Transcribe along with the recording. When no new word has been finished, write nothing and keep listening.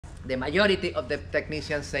the majority of the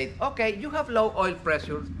technicians say, okay, you have low oil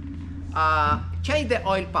pressure, change the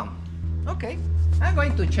oil pump. Okay, I'm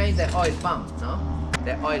going to change the oil pump, no?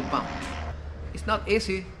 The oil pump. It's not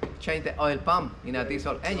easy to change the oil pump in a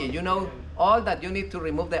diesel engine. You know, all that you need to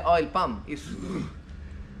remove the oil pump is,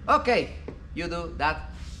 okay, you do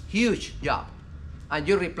that huge job and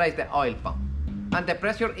you replace the oil pump and the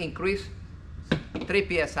pressure increase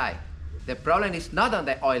 3 psi. The problem is not on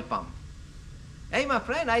the oil pump. Hey, my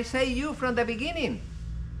friend, I say you from the beginning,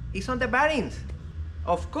 it's on the bearings.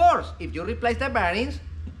 Of course, if you replace the bearings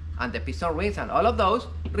and the piston rings and all of those,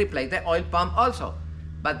 replace the oil pump also.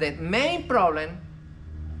 But the main problem,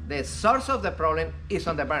 the source of the problem is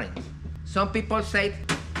on the bearings. Some people say,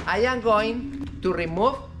 I am going to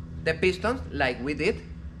remove the pistons like we did.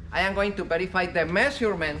 I am going to verify the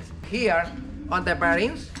measurements here on the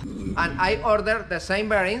bearings, and I order the same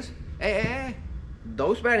bearings.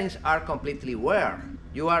 Those bearings are completely wear.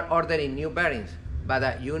 You are ordering new bearings,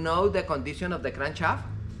 but you know the condition of the crankshaft?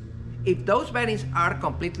 If those bearings are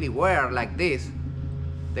completely wear like this,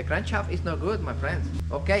 the crankshaft is not good, my friends.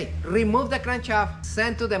 Okay, remove the crankshaft,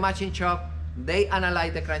 send to the machine shop, they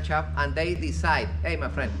analyze the crankshaft and they decide, hey, my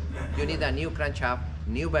friend, you need a new crankshaft,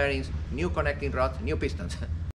 new bearings, new connecting rods, new pistons.